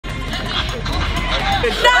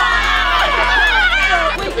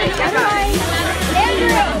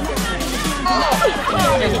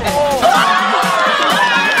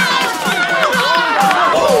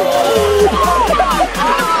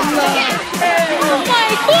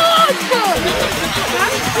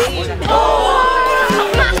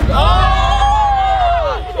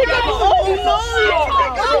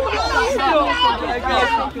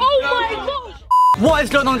What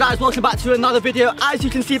is going on, guys? Welcome back to another video. As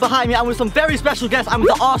you can see behind me, I'm with some very special guests. I'm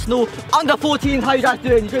with the Arsenal under 14. How you guys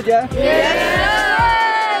doing? You good, yeah?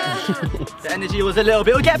 Yeah! The energy was a little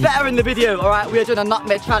bit. We'll get better in the video, alright? We are doing a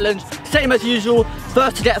nutmeg challenge. Same as usual.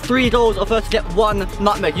 First to get 3 goals or first to get 1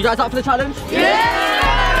 nutmeg. You guys up for the challenge? Yeah!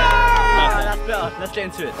 Alright, that's better. Let's get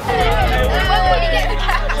into it.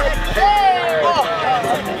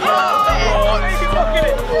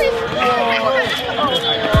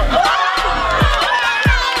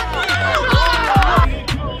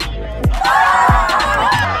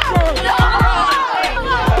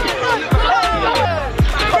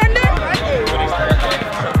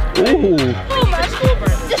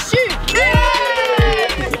 Just shoot!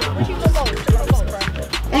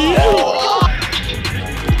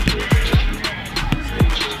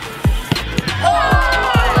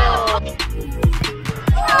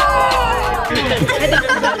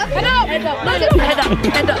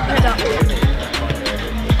 Head up.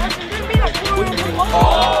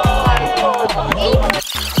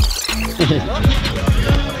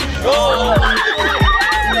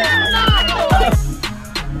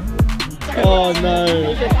 Oh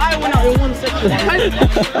no. I went out in 1 second.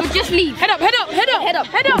 We'll just leave. Head up.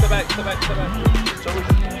 Step back.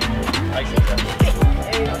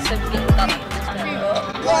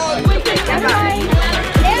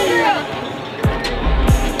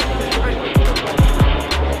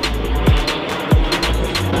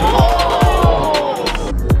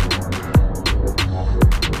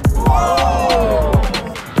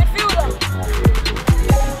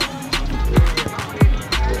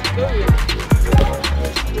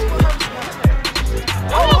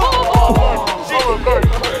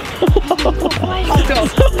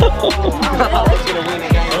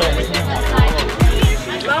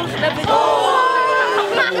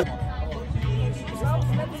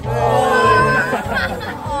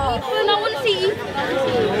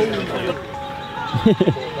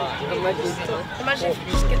 Imagine if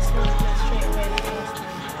you just get straight away.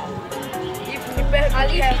 You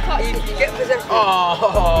better you get possession. Oh!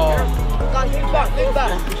 Guys, move back.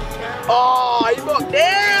 Oh, you got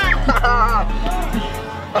there!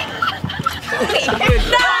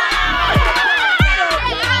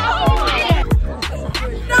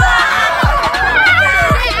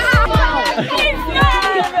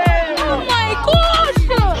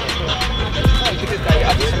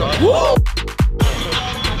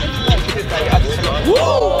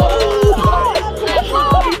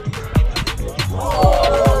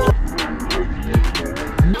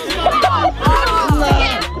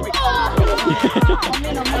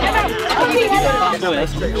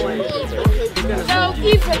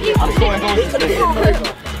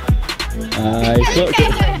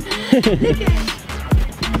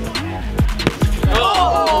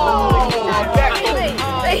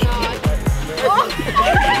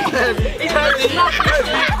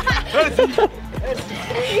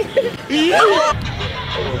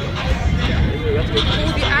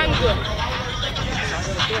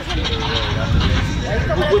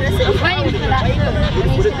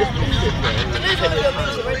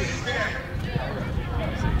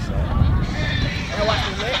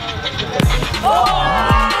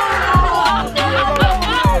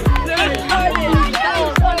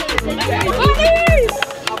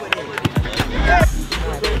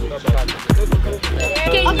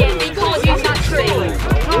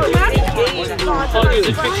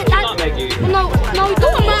 No,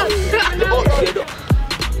 don't matter.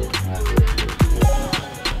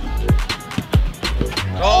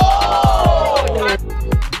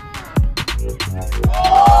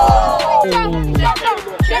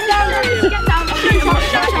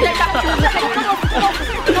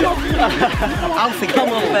 Alfie, come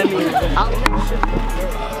on, Ben.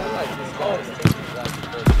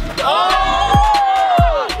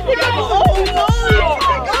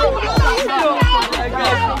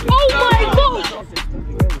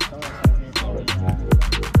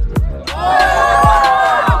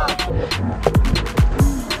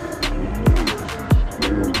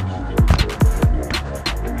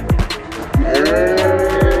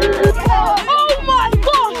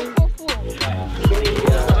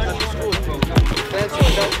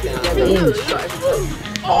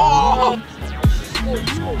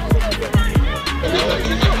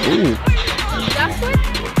 last one?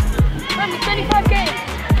 From the 25k.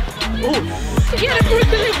 Oh. Yeah, that's pretty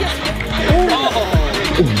good.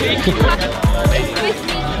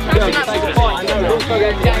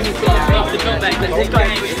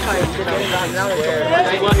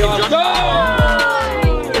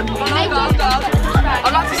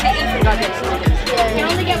 I'd like to see Ethan go this. You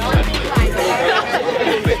only get one big line.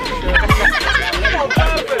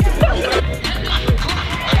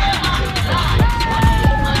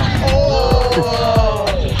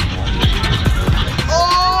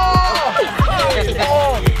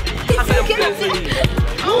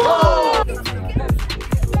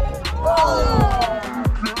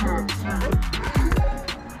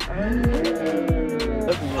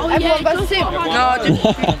 Everyone versus him. No, just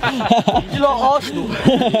You lot Arsenal.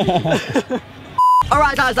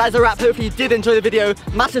 Alright guys, that is a wrap. Hopefully you did enjoy the video.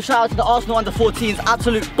 Massive shout out to the Arsenal under 14s,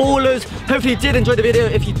 absolute ballers. Hopefully you did enjoy the video.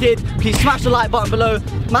 If you did, please smash the like button below.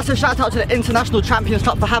 Massive shout out to the International Champions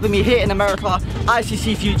Cup for having me here in America.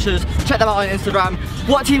 ICC Futures, check them out on Instagram.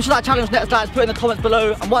 What team should I challenge next, guys? Put in the comments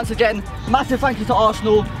below. And once again, massive thank you to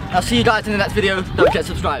Arsenal. I'll see you guys in the next video. Don't forget to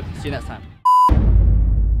subscribe. See you next time.